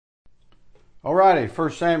Alrighty,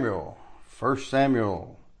 1 Samuel. 1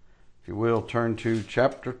 Samuel, if you will, turn to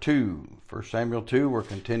chapter 2. 1 Samuel 2, we're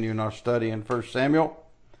continuing our study in 1 Samuel.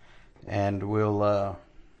 And we'll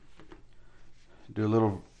do a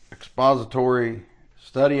little expository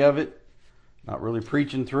study of it. Not really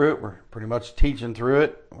preaching through it, we're pretty much teaching through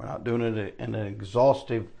it. We're not doing it in an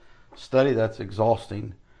exhaustive study. That's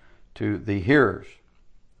exhausting to the hearers.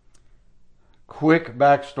 Quick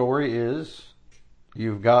backstory is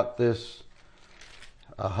you've got this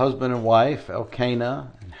husband and wife,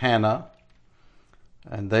 Elkanah and Hannah,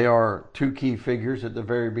 and they are two key figures at the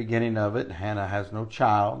very beginning of it. Hannah has no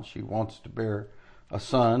child. She wants to bear a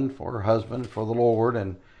son for her husband, for the Lord,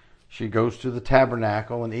 and she goes to the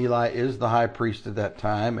tabernacle, and Eli is the high priest at that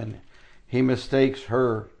time, and he mistakes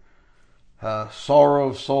her sorrow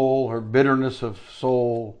of soul, her bitterness of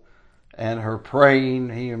soul, and her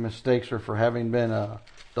praying. He mistakes her for having been a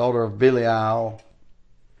daughter of Belial.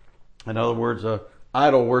 In other words, a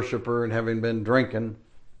idol worshiper, and having been drinking.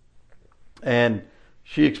 And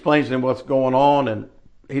she explains to him what's going on, and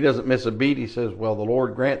he doesn't miss a beat. He says, well, the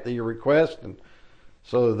Lord grant thee your request. And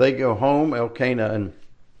so they go home. Elkanah and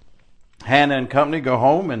Hannah and company go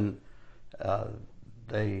home, and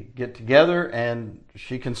they get together, and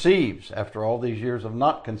she conceives after all these years of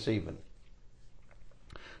not conceiving.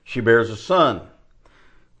 She bears a son.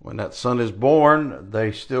 When that son is born,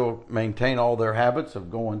 they still maintain all their habits of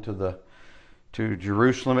going to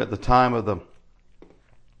Jerusalem at the time of the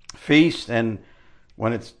feast, and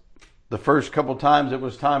when it's the first couple times it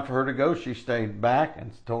was time for her to go, she stayed back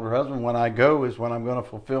and told her husband, when I go is when I'm going to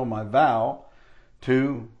fulfill my vow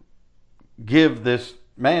to give this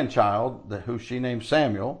man-child, who she named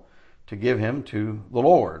Samuel, to give him to the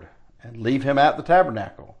Lord and leave him at the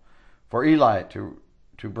tabernacle for Eli to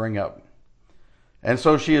bring up. And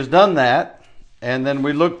so she has done that. And then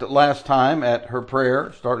we looked at last time at her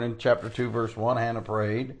prayer, starting in chapter 2, verse 1, Hannah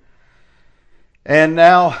prayed. And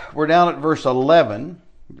now we're down at verse 11,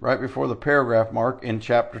 right before the paragraph mark in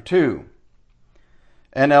chapter 2.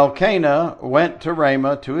 And Elkanah went to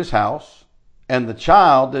Ramah to his house, and the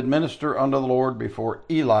child did minister unto the Lord before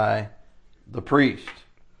Eli the priest.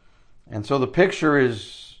 And so the picture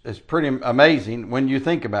is pretty amazing when you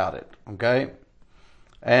think about it, okay?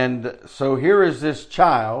 And so here is this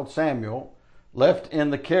child, Samuel, left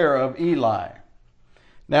in the care of Eli.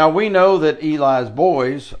 Now we know that Eli's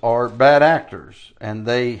boys are bad actors, and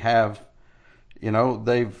they have,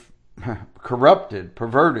 they've corrupted,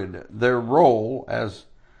 perverted their role as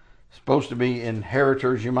supposed to be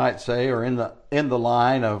inheritors, you might say, or in the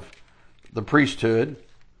line of the priesthood.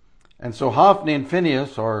 And so Hophni and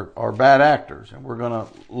Phinehas are bad actors, and we're going to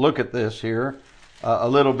look at this here a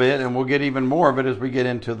little bit, and we'll get even more of it as we get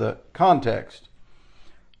into the context.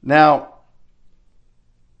 Now,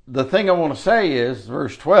 the thing I want to say is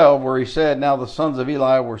verse 12, where he said, now the sons of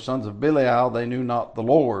Eli were sons of Belial, they knew not the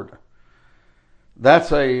Lord.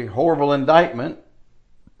 That's a horrible indictment.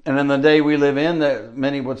 And in the day we live in, that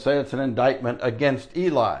many would say it's an indictment against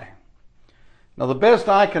Eli. Now, the best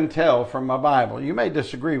I can tell from my Bible, you may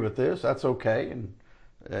disagree with this, that's okay. And,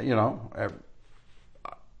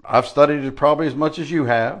 I've studied it probably as much as you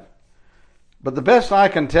have. But the best I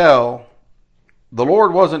can tell, the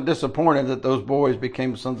Lord wasn't disappointed that those boys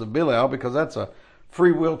became sons of Belial, because that's a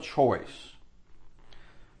free will choice.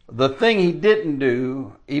 The thing he didn't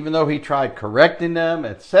do, even though he tried correcting them,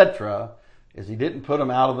 etc., is he didn't put them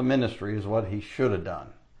out of the ministry, is what he should have done.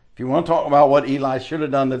 If you want to talk about what Eli should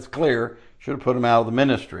have done that's clear, should have put them out of the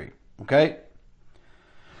ministry. Okay?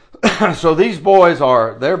 So these boys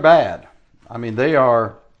they're bad. I mean, they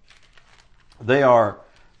are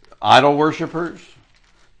idol worshipers.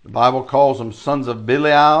 The Bible calls them sons of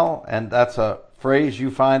Belial, and that's a phrase you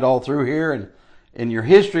find all through here. And in your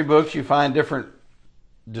history books, you find different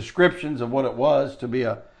descriptions of what it was to be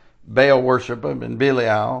a Baal worshiper and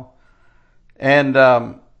Belial.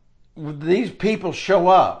 And these people show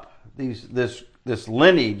up, this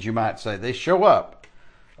lineage, you might say, they show up.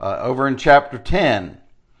 Over in chapter 10,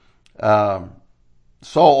 Saul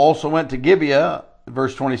also went to Gibeah,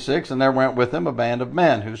 verse 26, and there went with him a band of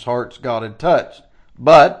men whose hearts God had touched.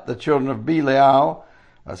 But the children of Belial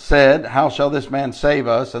said, how shall this man save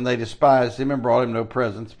us? And they despised him and brought him no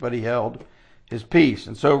presents, but he held his peace.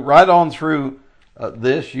 And so right on through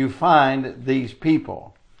this, you find these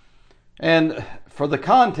people. And for the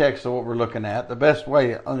context of what we're looking at, the best way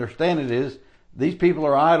to understand it is these people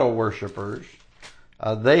are idol worshipers.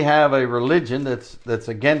 They have a religion that's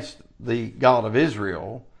against the God of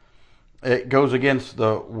Israel. It goes against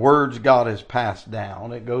the words God has passed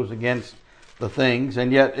down. It goes against the things,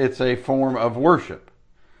 and yet it's a form of worship.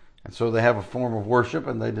 And so they have a form of worship,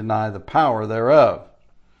 and they deny the power thereof.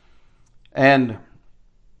 And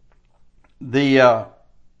the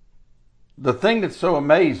thing that's so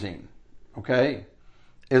amazing, okay,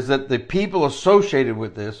 is that the people associated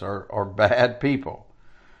with this are bad people.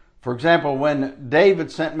 For example, when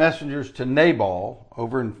David sent messengers to Nabal,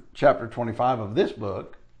 over in chapter 25 of this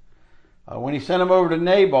book, when he sent them over to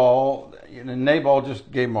Nabal, Nabal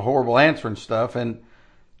just gave him a horrible answer and stuff, and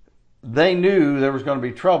they knew there was going to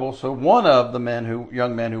be trouble. So one of the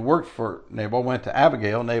young men who worked for Nabal went to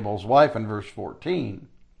Abigail, Nabal's wife, in verse 14.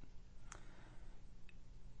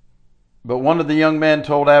 But one of the young men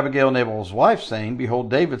told Abigail, Nabal's wife, saying,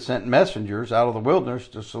 "Behold, David sent messengers out of the wilderness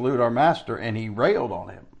to salute our master, and he railed on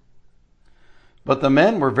him. But the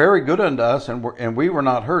men were very good unto us, and we were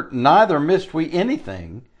not hurt, neither missed we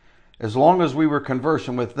anything, as long as we were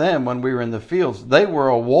conversing with them when we were in the fields. They were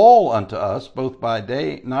a wall unto us, both by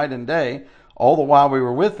day, night and day, all the while we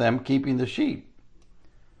were with them, keeping the sheep."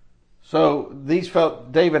 So these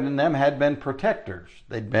felt David and them had been protectors.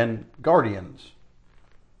 They'd been guardians.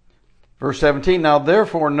 Verse 17, "Now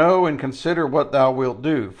therefore know and consider what thou wilt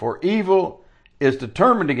do, for evil is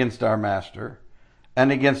determined against our master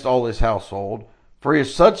and against all his household, for he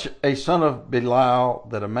is such a son of Belial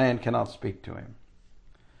that a man cannot speak to him."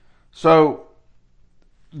 So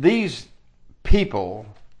these people,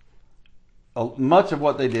 much of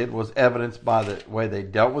what they did was evidenced by the way they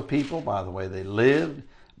dealt with people, by the way they lived,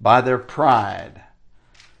 by their pride.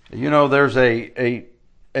 There's a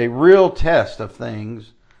real test of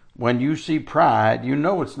things. When you see pride, you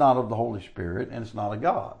know it's not of the Holy Spirit and it's not of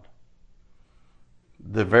God.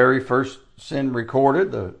 The very first sin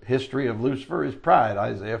recorded, the history of Lucifer, is pride,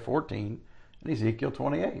 Isaiah 14 and Ezekiel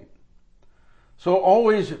 28. So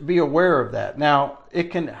always be aware of that. Now,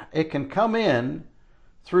 it can come in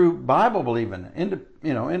through Bible believing,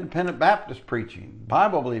 independent Baptist preaching,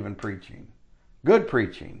 Bible believing preaching, good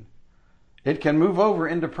preaching. It can move over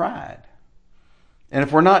into pride. And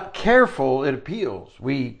if we're not careful, it appeals.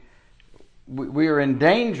 We are in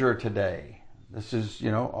danger today. This is,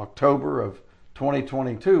 October of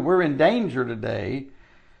 2022. We're in danger today,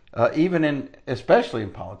 especially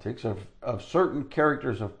in politics, of certain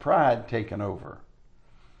characters of pride taking over.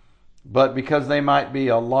 But because they might be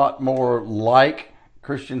a lot more like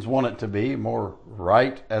Christians want it to be, more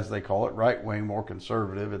right, as they call it, right wing, more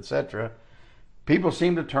conservative, etc., people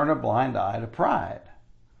seem to turn a blind eye to pride.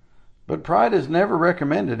 But pride is never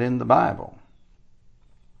recommended in the Bible.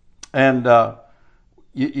 And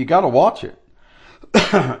you got to watch it.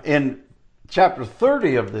 In chapter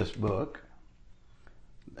 30 of this book,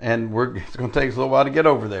 and it's going to take us a little while to get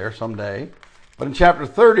over there someday, but in chapter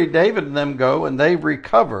 30, David and them go and they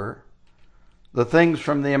recover the things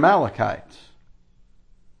from the Amalekites.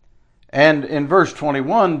 And in verse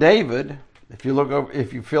 21, David, if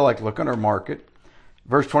you feel like looking or mark it,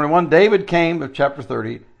 verse 21, David came, of chapter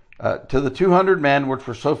 30, to the 200 men which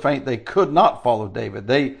were so faint they could not follow David.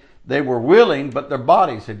 They were willing, but their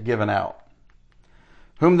bodies had given out.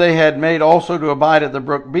 Whom they had made also to abide at the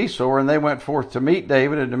brook Besor, and they went forth to meet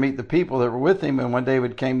David and to meet the people that were with him. And when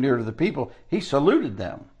David came near to the people, he saluted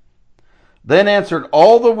them. Then answered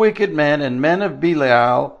all the wicked men and men of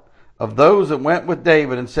Belial, of those that went with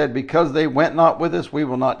David, and said, "Because they went not with us, we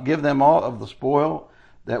will not give them aught of the spoil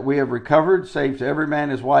that we have recovered, save to every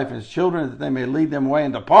man his wife and his children, that they may lead them away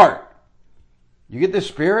and depart." You get this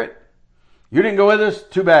spirit? You didn't go with us?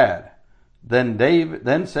 Too bad.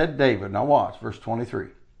 Then said David, now watch, verse 23.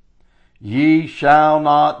 "Ye shall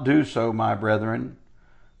not do so, my brethren,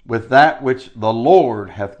 with that which the Lord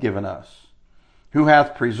hath given us, who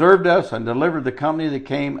hath preserved us and delivered the company that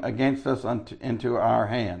came against us into our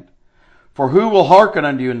hand. For who will hearken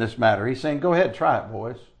unto you in this matter?" He's saying, go ahead, try it,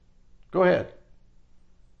 boys. Go ahead.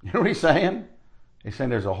 You know what he's saying? He's saying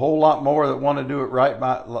there's a whole lot more that want to do it right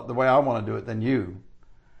by the way I want to do it than you.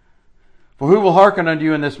 "For who will hearken unto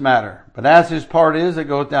you in this matter? But as his part is that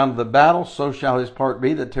goeth down to the battle, so shall his part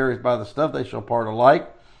be that tarries by the stuff. They shall part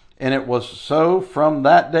alike. And it was so from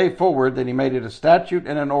that day forward that he made it a statute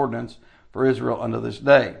and an ordinance for Israel unto this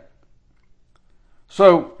day."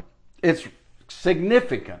 So it's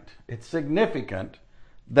significant. It's significant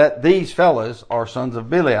that these fellas are sons of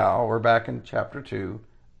Belial. We're back in chapter 2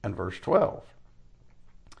 and verse 12.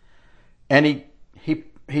 And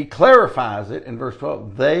he clarifies it in verse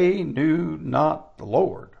 12. They knew not the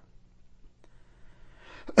Lord.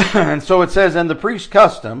 And so it says, "And the priest's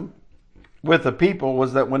custom with the people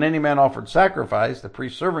was that when any man offered sacrifice, the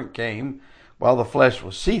priest's servant came while the flesh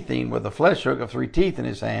was seething with a flesh hook of 3 teeth in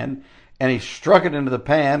his hand, and he struck it into the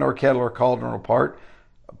pan or kettle or cauldron or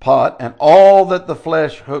pot, and all that the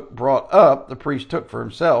flesh hook brought up, the priest took for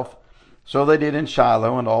himself. So they did in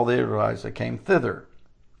Shiloh and all the Israelites that came thither."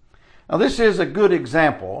 Now this is a good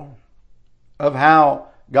example of how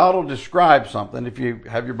God will describe something. If you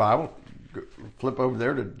have your Bible, flip over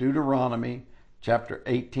there to Deuteronomy chapter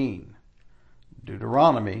 18.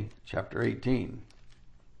 Deuteronomy chapter 18.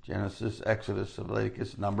 Genesis, Exodus,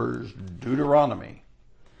 Leviticus, Numbers, Deuteronomy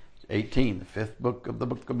 18, the fifth book of the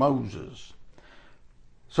book of Moses.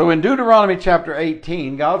 So in Deuteronomy chapter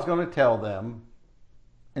 18, God's going to tell them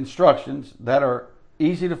instructions that are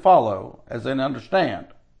easy to follow as they understand.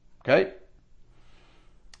 Okay?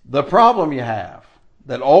 The problem you have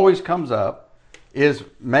that always comes up is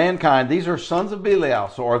mankind. These are sons of Belial.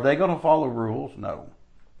 So are they going to follow rules? No.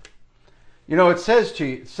 You know, it says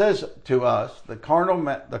to us, the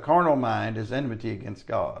carnal mind is enmity against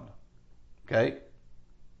God. Okay?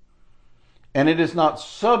 And it is not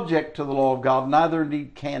subject to the law of God, neither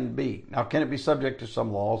indeed can be. Now, can it be subject to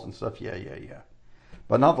some laws and stuff? Yeah.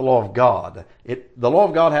 But not the law of God. The law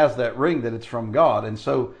of God has that ring that it's from God. And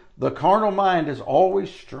so the carnal mind is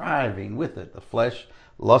always striving with it. The flesh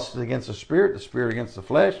lusts against the spirit against the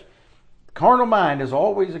flesh. The carnal mind is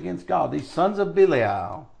always against God. These sons of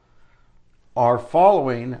Belial are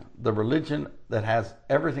following the religion that has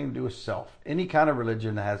everything to do with self. Any kind of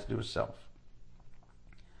religion that has to do with self.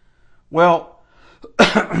 Well,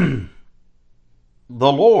 the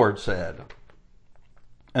Lord said,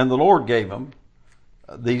 and the Lord gave them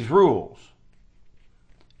these rules.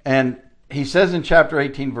 And he says in chapter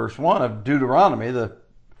 18, verse 1 of Deuteronomy, the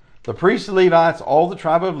priests and Levites, all the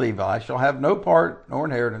tribe of Levi, shall have no part nor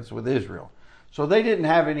inheritance with Israel. So they didn't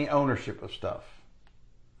have any ownership of stuff.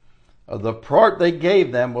 The part they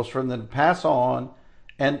gave them was for them to pass on,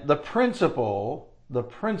 and the principle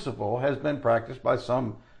has been practiced by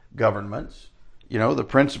some governments. You know, the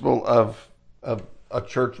principle of a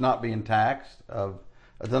church not being taxed, of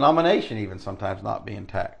a denomination even sometimes not being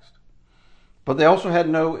taxed. But they also had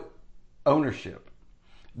no ownership.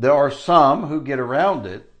 There are some who get around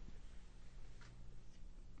it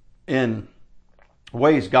in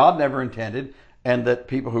ways God never intended and that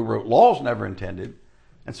people who wrote laws never intended.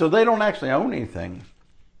 And so they don't actually own anything,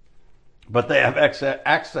 but they have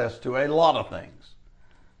access to a lot of things.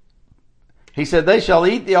 He said, they shall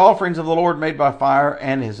eat the offerings of the Lord made by fire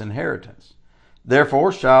and his inheritance.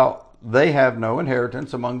 Therefore shall they have no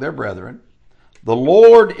inheritance among their brethren. The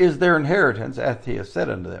Lord is their inheritance, as he has said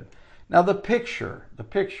unto them. Now the picture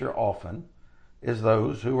often is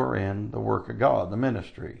those who are in the work of God, the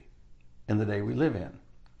ministry, in the day we live in.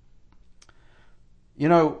 You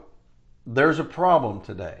know, there's a problem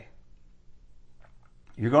today.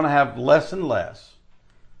 You're going to have less and less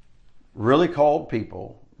really called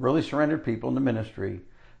people, really surrendered people in the ministry,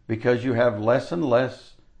 because you have less and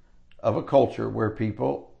less of a culture where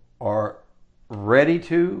people are ready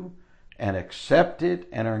to and accept it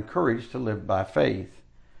and are encouraged to live by faith,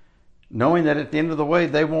 knowing that at the end of the way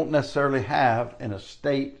they won't necessarily have an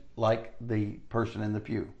estate like the person in the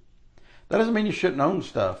pew. That doesn't mean you shouldn't own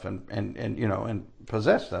stuff and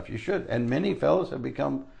possess stuff. You should. And many fellows have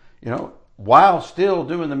become, while still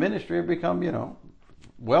doing the ministry, have become,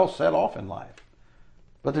 well set off in life.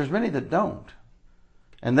 But there's many that don't.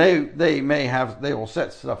 And they will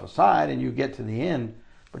set stuff aside and you get to the end,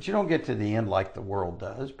 but you don't get to the end like the world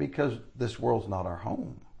does, because this world's not our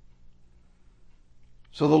home.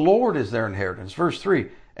 So the Lord is their inheritance. Verse 3,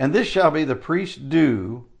 and this shall be the priest's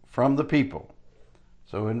due from the people.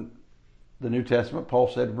 So in the New Testament, Paul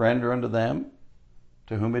said, render unto them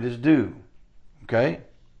to whom it is due. Okay?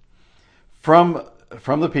 From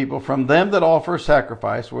the people, from them that offer a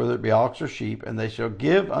sacrifice, whether it be ox or sheep, and they shall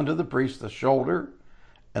give unto the priest the shoulder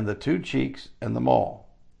and the 2 cheeks and the maw.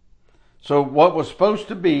 So what was supposed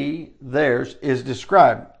to be theirs is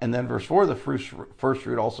described. And then verse 4, the first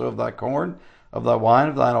fruit also of thy corn, of thy wine,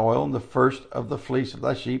 of thine oil, and the first of the fleece of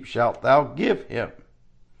thy sheep shalt thou give him.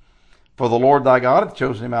 For the Lord thy God hath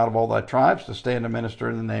chosen him out of all thy tribes to stand and minister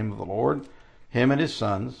in the name of the Lord, him and his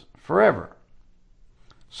sons forever.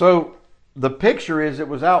 So the picture is, it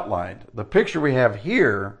was outlined. The picture we have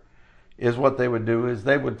here is what they would do is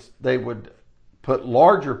they would put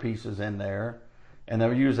larger pieces in there, and they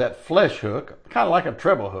would use that flesh hook, kind of like a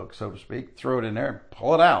treble hook, so to speak, throw it in there and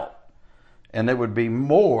pull it out. And it would be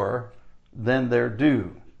more than their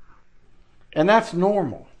due. And that's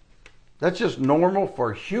normal. That's just normal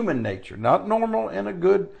for human nature. Not normal in a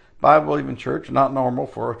good Bible-believing church, not normal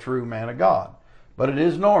for a true man of God. But it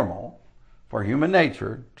is normal for human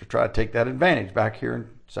nature to try to take that advantage. Back here in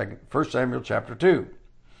 1 Samuel chapter 2.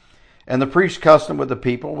 And the priest's custom with the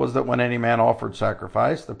people was that when any man offered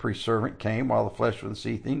sacrifice, the priest's servant came while the flesh was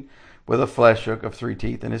seething with a flesh hook of 3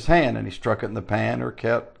 teeth in his hand, and he struck it in the pan or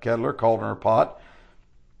kettle or cauldron or pot.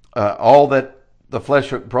 All that the flesh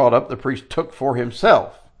hook brought up, the priest took for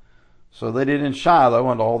himself. So they did in Shiloh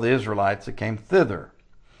unto all the Israelites that came thither.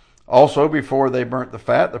 Also, before they burnt the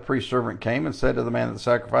fat, the priest servant came and said to the man of the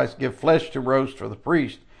sacrifice, Give flesh to roast for the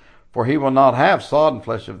priest, for he will not have sodden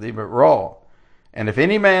flesh of thee, but raw. And if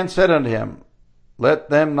any man said unto him, Let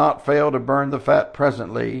them not fail to burn the fat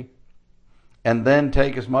presently, and then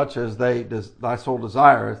take as much as thy soul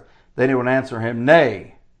desireth, then he would answer him,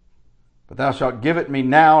 Nay, but thou shalt give it me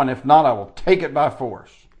now, and if not, I will take it by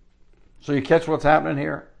force. So you catch what's happening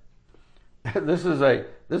here? This is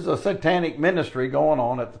a satanic ministry going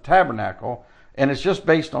on at the tabernacle, and it's just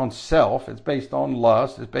based on self, it's based on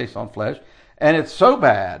lust, it's based on flesh, and it's so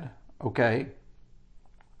bad, okay,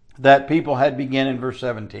 that people had begin in verse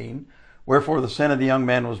 17, Wherefore the sin of the young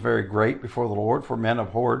man was very great before the Lord, for men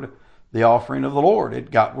abhorred the offering of the Lord. It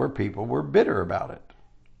got where people were bitter about it,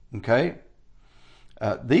 okay?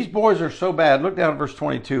 These boys are so bad. Look down at verse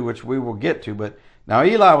 22, which we will get to, but now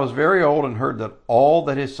Eli was very old and heard that all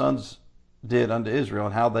that his sons did unto Israel,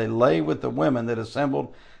 and how they lay with the women that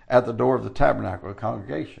assembled at the door of the tabernacle, the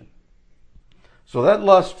congregation. So that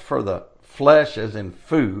lust for the flesh, as in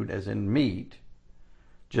food, as in meat,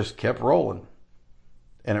 just kept rolling.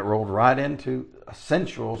 And it rolled right into a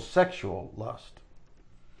sensual, sexual lust.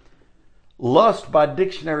 Lust, by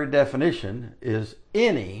dictionary definition, is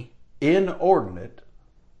any inordinate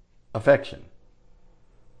affection.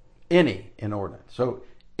 Any inordinate. So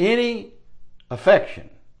any affection,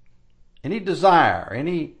 any desire,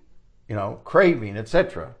 any craving,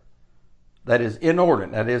 etc., that is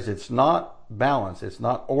inordinate, that is, it's not balanced, it's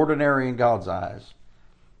not ordinary in God's eyes,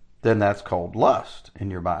 then that's called lust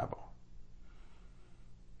in your Bible.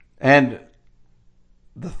 And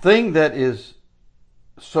the thing that is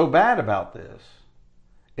so bad about this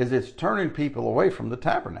is it's turning people away from the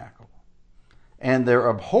tabernacle. And they're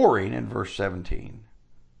abhorring, in verse 17,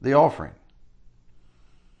 the offering.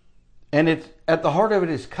 And it's at the heart of it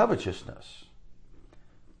is covetousness,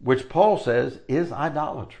 which Paul says is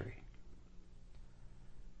idolatry.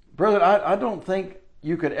 Brother, I don't think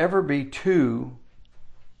you could ever be too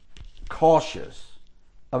cautious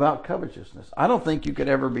about covetousness. I don't think you could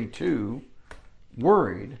ever be too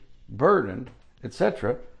worried, burdened,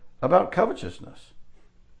 etc., about covetousness.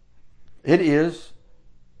 It is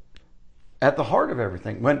at the heart of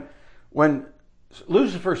everything. When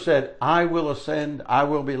Lucifer said, I will ascend, I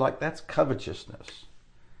will be like, that's covetousness.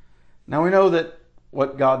 Now we know that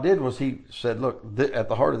what God did was he said, look, at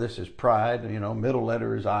the heart of this is pride. Middle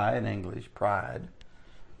letter is I in English, pride.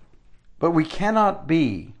 But we cannot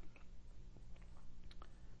be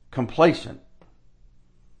complacent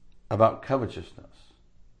about covetousness.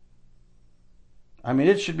 I mean,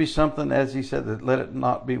 it should be something, as he said, that let it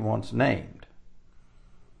not be once named.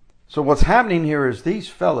 So what's happening here is these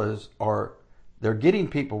fellas they're getting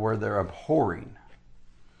people where they're abhorring.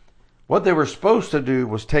 What they were supposed to do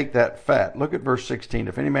was take that fat. Look at verse 16.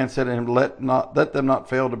 If any man said to him, let them not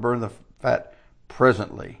fail to burn the fat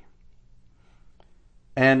presently.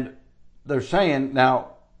 And they're saying,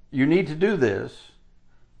 now, you need to do this.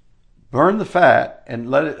 Burn the fat and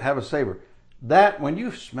let it have a savor. That, when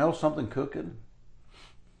you smell something cooking,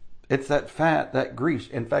 it's that fat, that grease.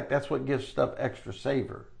 In fact, that's what gives stuff extra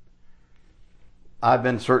savor. I've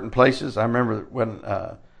been certain places. I remember when,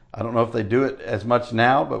 I don't know if they do it as much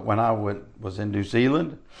now, but when I was in New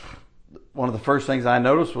Zealand, one of the first things I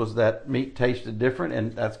noticed was that meat tasted different,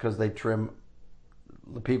 and that's because they trim,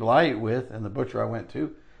 the people I eat with and the butcher I went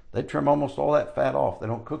to, they trim almost all that fat off. They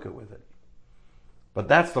don't cook it with it. But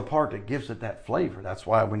that's the part that gives it that flavor. That's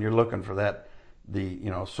why when you're looking for that, the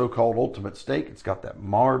so-called ultimate steak, it's got that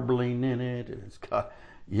marbling in it, and it's got,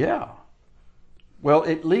 yeah. Well,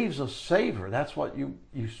 it leaves a savor. That's what you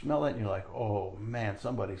smell it and you're like, oh man,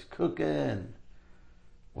 somebody's cooking.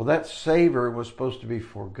 Well, that savor was supposed to be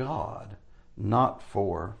for God, not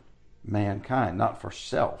for mankind, not for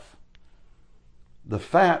self. The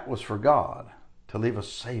fat was for God, to leave a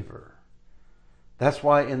savor. That's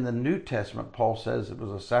why in the New Testament, Paul says it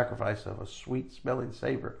was a sacrifice of a sweet smelling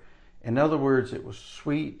savor. In other words, it was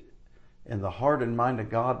sweet in the heart and mind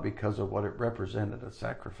of God because of what it represented, a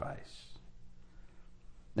sacrifice.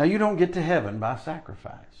 Now, you don't get to heaven by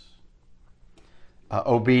sacrifice.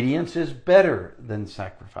 Obedience is better than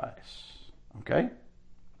sacrifice. Okay?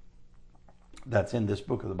 That's in this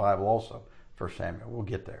book of the Bible also, 1 Samuel. We'll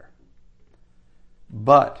get there.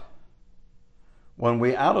 But when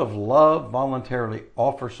we, out of love, voluntarily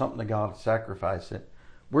offer something to God, sacrifice it,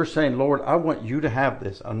 we're saying, Lord, I want you to have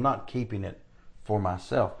this. I'm not keeping it for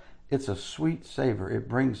myself. It's a sweet savor. It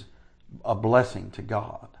brings a blessing to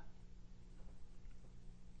God.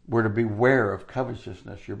 We're to beware of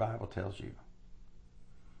covetousness, your Bible tells you.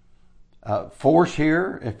 Force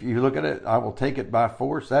here, if you look at it, I will take it by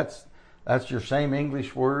force. That's That's your same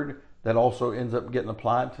English word that also ends up getting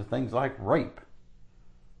applied to things like rape.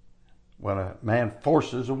 When a man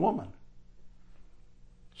forces a woman.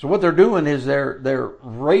 So what they're doing is they're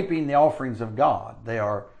raping the offerings of God. They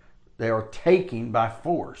are taking by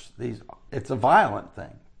force. It's a violent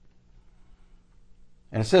thing.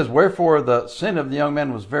 And it says, wherefore the sin of the young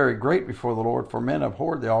men was very great before the Lord, for men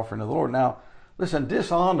abhorred the offering of the Lord. Now, listen,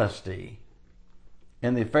 dishonesty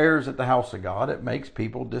in the affairs at the house of God, it makes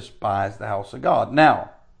people despise the house of God.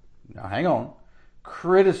 Now hang on.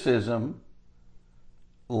 Criticism,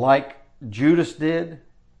 like Judas did.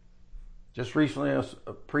 Just recently I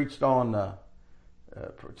preached on to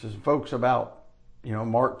some folks about,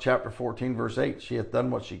 Mark chapter 14, verse 8. She hath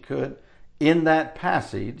done what she could. In that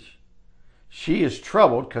passage, she is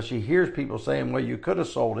troubled because she hears people saying, well, you could have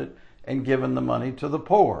sold it and given the money to the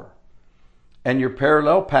poor. And your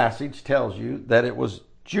parallel passage tells you that it was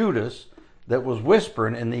Judas that was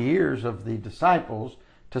whispering in the ears of the disciples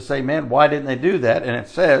to say, man, why didn't they do that? And it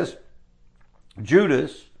says,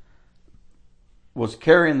 Judas was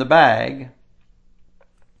carrying the bag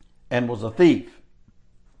and was a thief.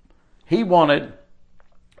 He wanted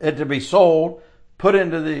it to be sold, put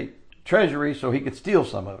into the treasury so he could steal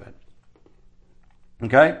some of it.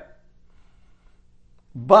 Okay?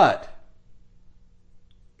 But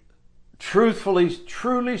truly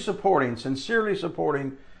supporting, sincerely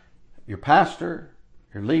supporting your pastor,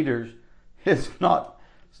 your leaders, is not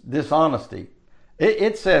dishonesty.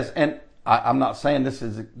 It says, and I'm not saying this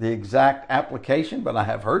is the exact application, but I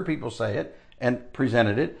have heard people say it and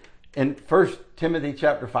presented it. In 1 Timothy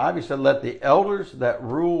chapter 5, he said, let the elders that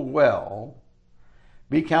rule well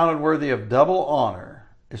be counted worthy of double honor,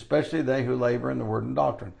 especially they who labor in the word and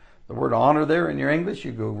doctrine. The word honor there in your English,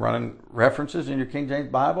 you go running references in your King James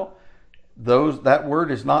Bible. That word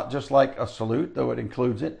is not just like a salute, though it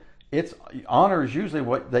includes it. It's honor is usually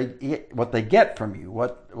what they get from you,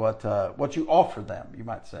 what you offer them, you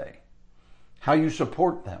might say, how you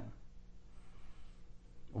support them.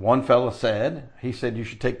 One fellow said, he said you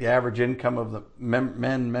should take the average income of the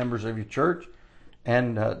members of your church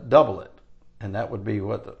and double it. And that would be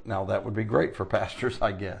that would be great for pastors,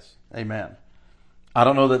 I guess. Amen. I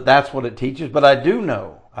don't know that that's what it teaches, but I do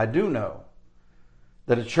know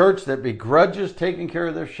that a church that begrudges taking care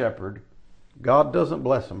of their shepherd, God doesn't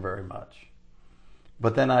bless them very much.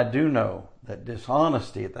 But then I do know that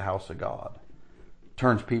dishonesty at the house of God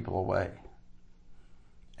turns people away.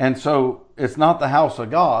 And so it's not the house of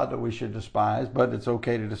God that we should despise, but it's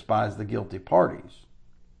okay to despise the guilty parties.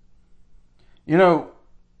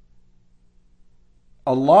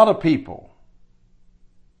 A lot of people,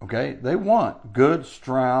 okay, they want good,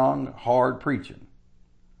 strong, hard preaching.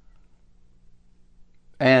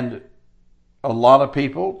 And a lot of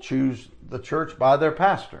people choose the church by their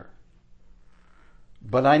pastor.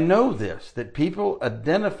 But I know this, that people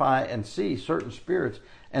identify and see certain spirits,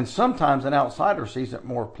 and sometimes an outsider sees it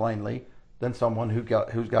more plainly than someone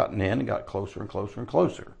who's gotten in and got closer and closer and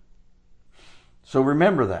closer. So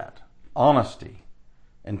remember that. Honesty,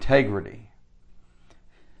 integrity.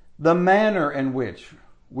 The manner in which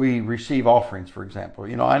we receive offerings, for example.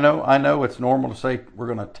 I know it's normal to say we're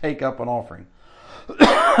going to take up an offering.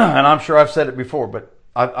 And I'm sure I've said it before, but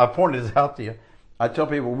I pointed this out to you. I tell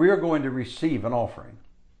people we are going to receive an offering.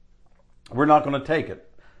 We're not going to take it.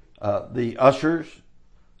 The ushers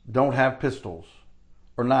don't have pistols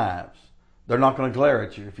or knives. They're not going to glare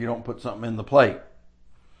at you if you don't put something in the plate.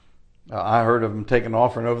 I heard of them taking an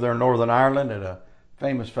offering over there in Northern Ireland at a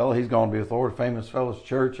famous fellow. He's gone to be with the Lord, a famous fellow's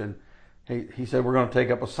church, and he said we're going to take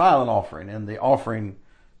up a silent offering, and the offering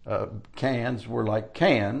cans were like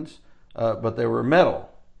cans, but they were metal.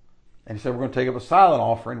 And he said we're going to take up a silent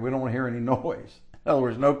offering. We don't want to hear any noise. In other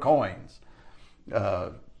words, no coins,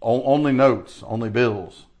 only notes, only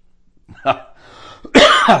bills.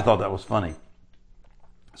 I thought that was funny.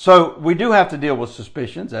 So we do have to deal with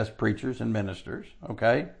suspicions as preachers and ministers,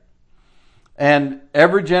 okay? And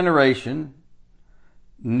every generation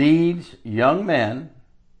needs young men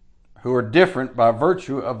who are different by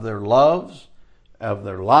virtue of their loves, of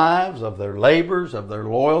their lives, of their labors, of their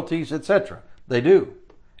loyalties, etc. They do.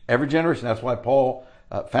 Every generation. That's why Paul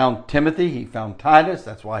found Timothy. He found Titus.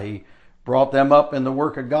 That's why he brought them up in the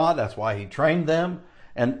work of God. That's why he trained them.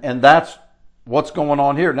 And that's what's going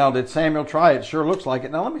on here. Now, did Samuel try it? Sure looks like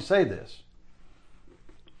it. Now, let me say this.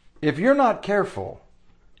 If you're not careful,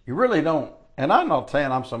 you really don't, and I'm not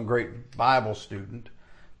saying I'm some great Bible student,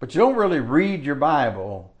 but you don't really read your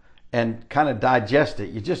Bible and kind of digest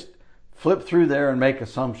it. You just flip through there and make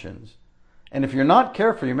assumptions. And if you're not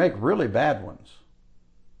careful, you make really bad ones.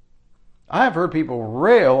 I have heard people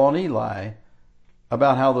rail on Eli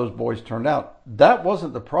about how those boys turned out. That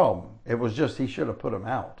wasn't the problem. It was just he should have put them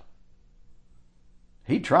out.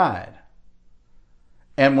 He tried.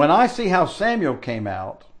 And when I see how Samuel came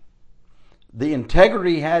out, the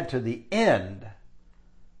integrity he had to the end,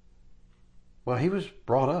 well, he was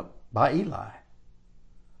brought up by Eli.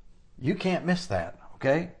 You can't miss that,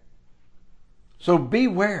 okay? So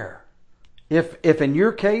beware. If in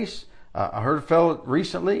your case, I heard a fellow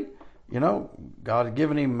recently, God had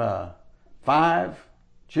given him 5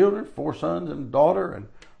 children, 4 sons and a daughter, and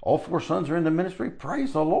all 4 sons are in the ministry.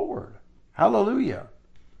 Praise the Lord. Hallelujah.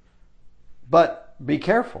 But be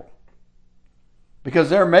careful. Because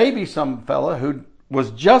there may be some fella who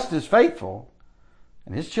was just as faithful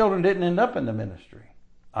and his children didn't end up in the ministry.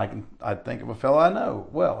 I think of a fellow I know.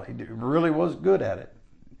 Well, he really was good at it.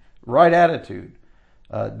 Right attitude.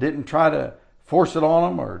 Didn't try to force it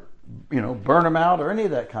on them or, burn them out or any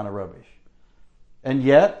of that kind of rubbish. And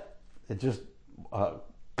yet, it just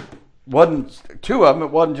wasn't, 2 of them,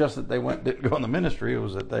 it wasn't just that they didn't go in the ministry, it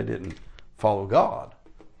was that they didn't follow God.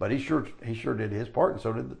 But he sure did his part, and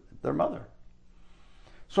so did their mother.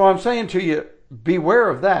 So I'm saying to you, beware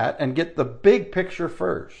of that and get the big picture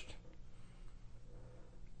first.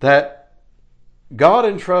 That God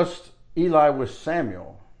entrusts Eli with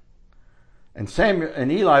Samuel. And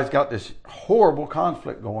Eli's got this horrible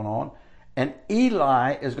conflict going on. And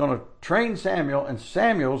Eli is going to train Samuel, and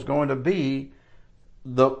Samuel's going to be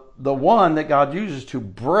the one that God uses to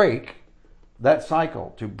break that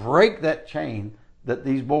cycle, to break that chain that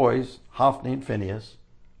these boys, Hophni and Phinehas,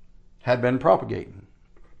 had been propagating.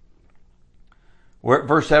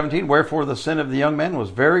 Verse 17, wherefore the sin of the young men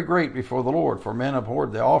was very great before the Lord, for men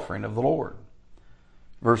abhorred the offering of the Lord.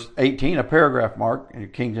 Verse 18, a paragraph mark in your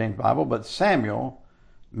King James Bible, but Samuel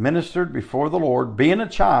ministered before the Lord, being a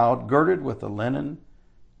child, girded with a linen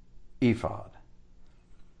ephod.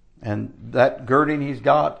 And that girding he's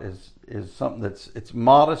got is something it's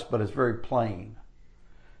modest, but it's very plain.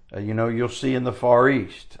 You'll see in the Far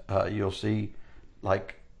East, you'll see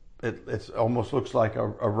like it almost looks like a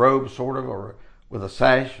robe sort of, or with a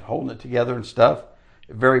sash holding it together and stuff.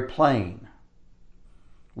 Very plain.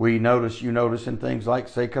 You notice in things like,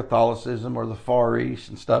 say, Catholicism or the Far East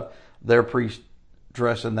and stuff, their priests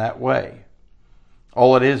dress in that way.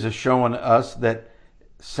 All it is showing us that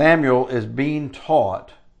Samuel is being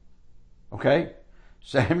taught, okay?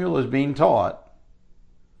 Samuel is being taught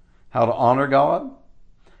how to honor God,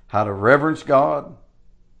 how to reverence God,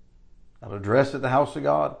 how to dress at the house of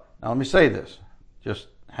God. Now let me say this, just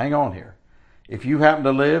hang on here. If you happen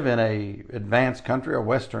to live in a advanced country, a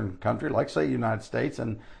Western country, like say the United States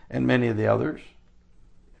and many of the others,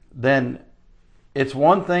 then it's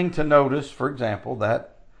one thing to notice, for example,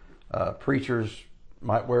 that preachers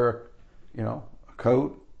might wear, a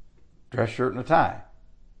coat, dress shirt, and a tie.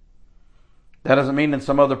 That doesn't mean in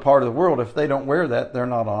some other part of the world, if they don't wear that, they're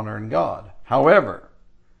not honoring God. However,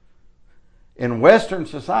 in Western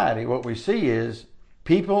society, what we see is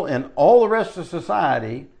people in all the rest of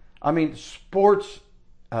society, sports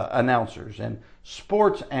announcers and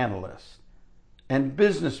sports analysts and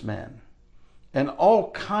businessmen and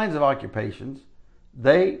all kinds of occupations,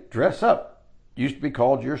 they dress up. Used to be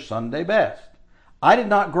called your Sunday best. I did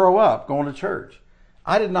not grow up going to church.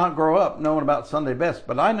 I did not grow up knowing about Sunday best,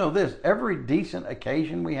 but I know this, every decent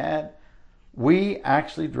occasion we had, we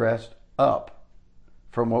actually dressed up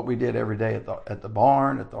from what we did every day at the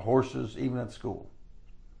barn, at the horses, even at school.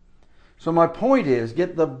 So my point is,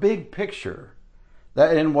 get the big picture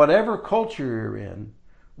that in whatever culture you're in,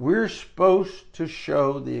 we're supposed to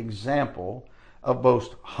show the example of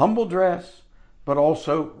both humble dress, but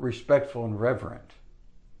also respectful and reverent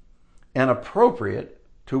and appropriate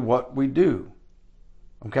to what we do.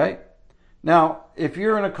 Okay? Now, if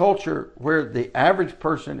you're in a culture where the average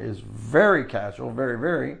person is very casual,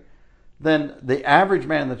 very, then the average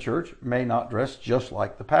man in the church may not dress just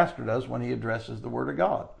like the pastor does when he addresses the Word of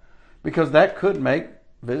God, because that could make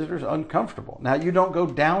visitors uncomfortable. Now, you don't go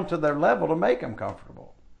down to their level to make them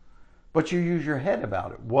comfortable, but you use your head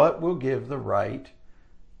about it. What will give the right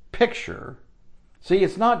picture? See,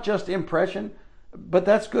 it's not just impression, but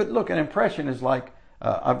that's good. Look, an impression is like,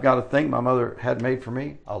 I've got a thing my mother had made for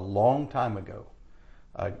me a long time ago.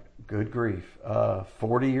 Good grief.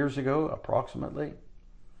 40 years ago, approximately.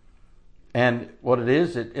 And what it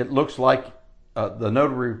is, it looks like the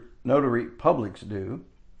notary publics do.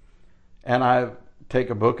 And I take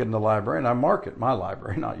a book in the library and I mark it, my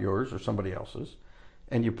library, not yours or somebody else's.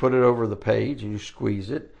 And you put it over the page and you squeeze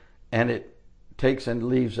it, and it takes and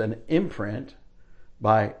leaves an imprint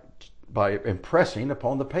by impressing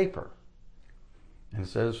upon the paper. And it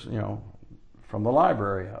says, from the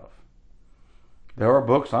library of. There are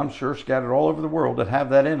books, I'm sure, scattered all over the world that have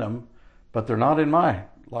that in them, but they're not in my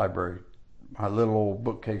library, my little old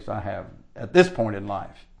bookcase I have at this point in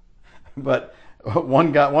life. But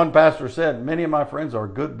one pastor said, many of my friends are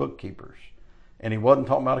good bookkeepers. And he wasn't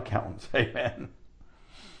talking about accountants. Amen.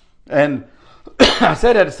 And I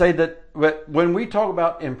said that to say that when we talk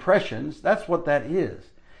about impressions, that's what that is.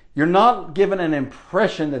 You're not given an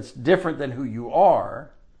impression that's different than who you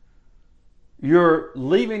are. You're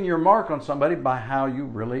leaving your mark on somebody by how you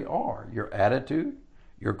really are. Your attitude,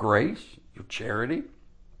 your grace, your charity.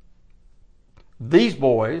 These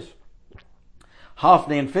boys,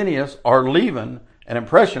 Hophni and Phinehas, are leaving an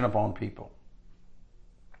impression upon people.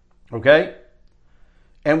 Okay?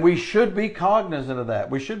 And we should be cognizant of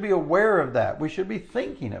that. We should be aware of that. We should be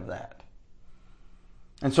thinking of that.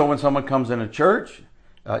 And so when someone comes in a church,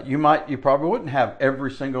 you probably wouldn't have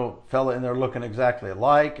every single fella in there looking exactly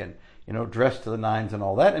alike and, dressed to the nines and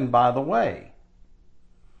all that. And by the way,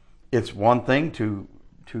 it's one thing to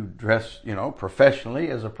dress, professionally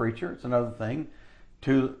as a preacher. It's another thing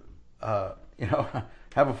to, have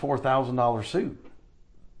a $4,000 suit.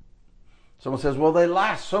 Someone says, well, they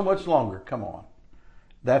last so much longer. Come on.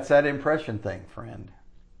 That's that impression thing, friend.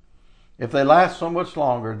 If they last so much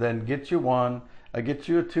longer, then get you a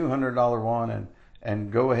 $200 one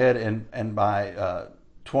and go ahead and buy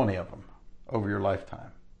 20 of them over your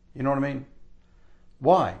lifetime. You know what I mean?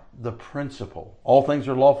 Why? The principle. All things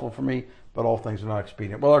are lawful for me, but all things are not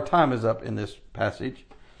expedient. Well, our time is up in this passage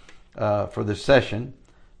for this session.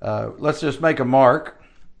 Let's just make a mark,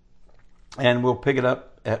 and we'll pick it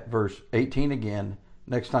up at verse 18 again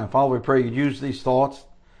next time. Father, we pray you'd use these thoughts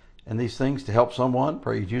and these things to help someone.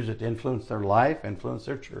 Pray you'd use it to influence their life, influence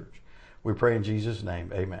their church. We pray in Jesus'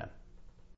 name. Amen.